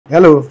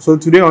Hello, so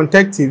today on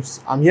Tech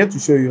Tips, I'm here to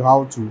show you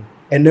how to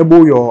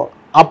enable your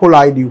Apple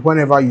ID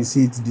whenever you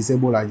see it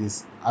disabled like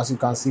this. As you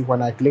can see,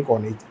 when I click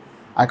on it,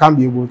 I can't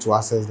be able to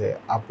access the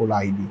Apple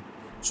ID.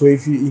 So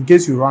if you, in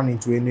case you run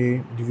into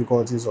any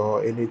difficulties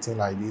or anything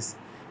like this,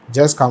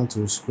 just come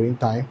to screen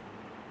time,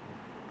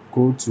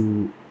 go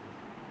to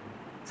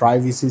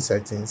privacy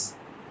settings,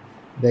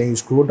 then you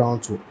scroll down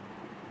to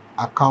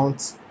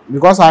account.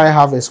 Because I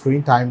have a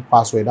screen time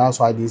password, that's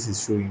why this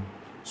is showing.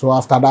 So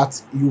after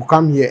that, you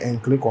come here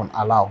and click on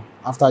allow.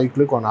 After you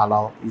click on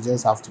allow, you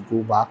just have to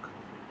go back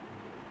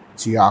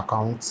to your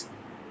account,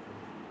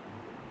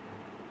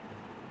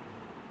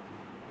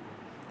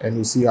 and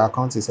you see your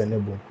account is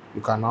enabled.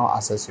 You can now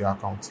access your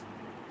account.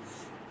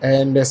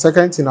 And the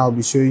second thing I'll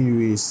be showing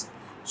you is,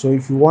 so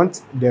if you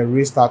want the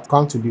restart,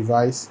 come to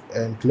device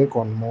and click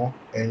on more,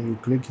 and you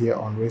click here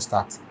on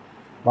restart.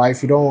 But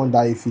if you don't want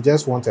that, if you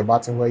just want a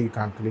button where you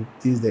can click,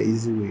 this is the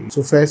easy way.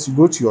 So first, you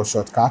go to your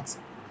shortcut.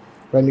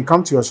 When you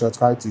come to your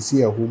shortcut, you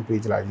see a home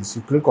page like this.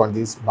 You click on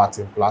this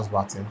button, plus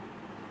button.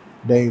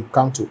 Then you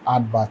come to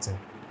add button.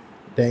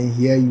 Then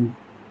here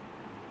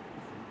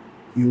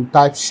you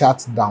type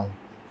shut down.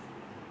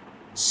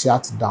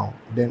 Shut down.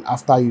 Then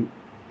after you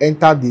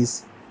enter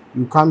this,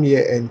 you come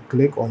here and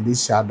click on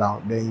this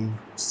shutdown. Then you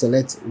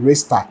select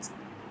restart.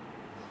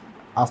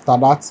 After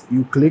that,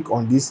 you click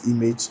on this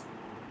image.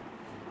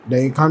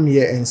 Then you come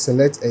here and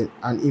select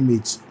an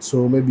image.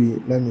 So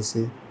maybe, let me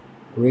say,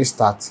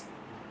 restart.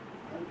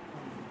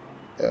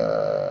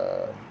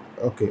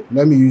 Okay,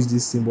 let me use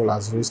this symbol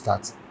as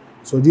restart.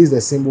 So this is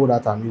the symbol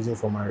that I'm using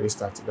for my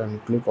restart. Then you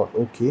click on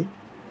OK.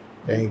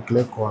 Then you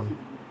click on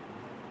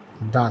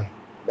done.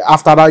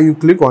 After that, you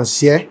click on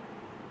share.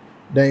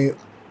 Then you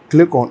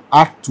click on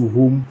add to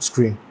home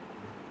screen.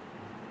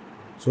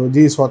 So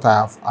this is what I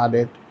have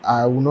added.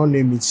 I will not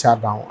name it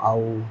shutdown. I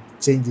will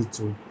change it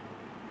to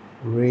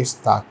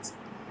restart.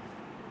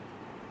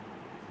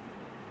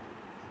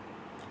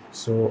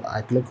 So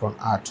I click on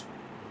add.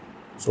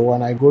 So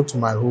when I go to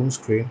my home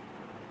screen,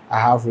 I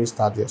have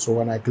restart here. So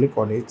when I click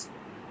on it,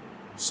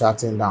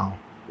 shutting down,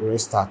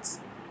 restart,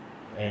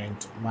 and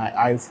my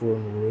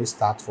iPhone will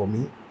restart for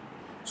me.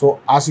 So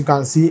as you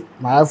can see,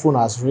 my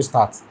iPhone has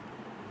restarted.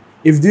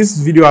 If this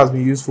video has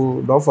been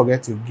useful, don't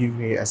forget to give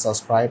me a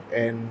subscribe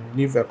and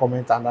leave a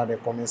comment under the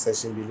comment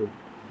section below.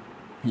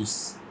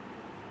 Peace.